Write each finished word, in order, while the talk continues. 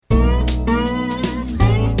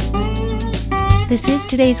This is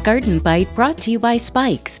today's Garden Bite, brought to you by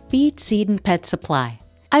Spike's Feed, Seed, and Pet Supply.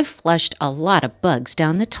 I've flushed a lot of bugs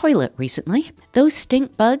down the toilet recently. Those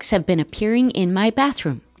stink bugs have been appearing in my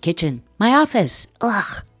bathroom, kitchen, my office.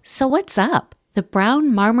 Ugh. So what's up? The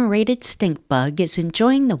brown marmorated stink bug is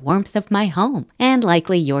enjoying the warmth of my home, and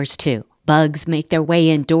likely yours too. Bugs make their way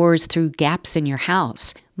indoors through gaps in your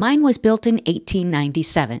house. Mine was built in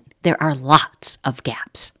 1897. There are lots of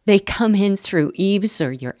gaps. They come in through eaves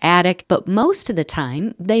or your attic, but most of the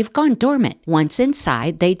time, they've gone dormant. Once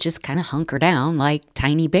inside, they just kind of hunker down like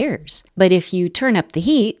tiny bears. But if you turn up the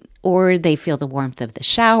heat, or they feel the warmth of the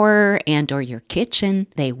shower and or your kitchen,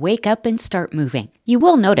 they wake up and start moving. You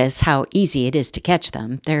will notice how easy it is to catch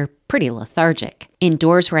them. They're pretty lethargic.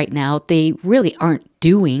 Indoors right now, they really aren't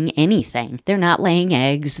doing anything. They're not laying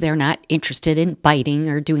eggs. They're not interested in biting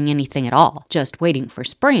or doing anything at all. Just waiting for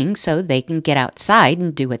spring so they can get outside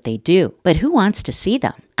and do what they do. But who wants to see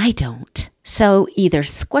them? I don't. So either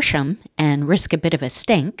squish them and risk a bit of a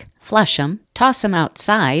stink, flush them, toss them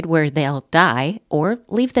outside where they'll die, or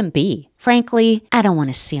leave them be. Frankly, I don't want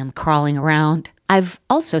to see them crawling around. I've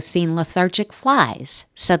also seen lethargic flies,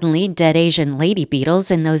 suddenly dead Asian lady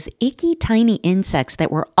beetles, and those icky tiny insects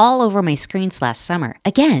that were all over my screens last summer.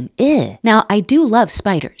 Again, ew. Now, I do love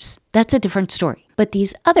spiders. That's a different story. But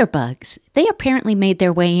these other bugs, they apparently made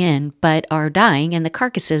their way in, but are dying, and the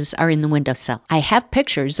carcasses are in the windowsill. I have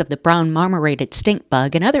pictures of the brown marmorated stink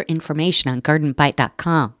bug and other information on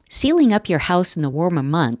gardenbite.com. Sealing up your house in the warmer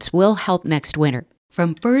months will help next winter.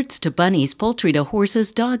 From birds to bunnies, poultry to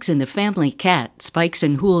horses, dogs, and the family cat, Spikes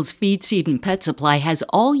and Hoole's Feed, Seed, and Pet Supply has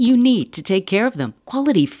all you need to take care of them.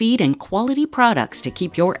 Quality feed and quality products to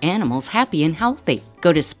keep your animals happy and healthy.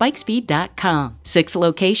 Go to spikesfeed.com. 6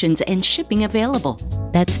 locations and shipping available.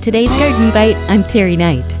 That's today's Garden Bite. I'm Terry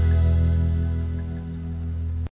Knight.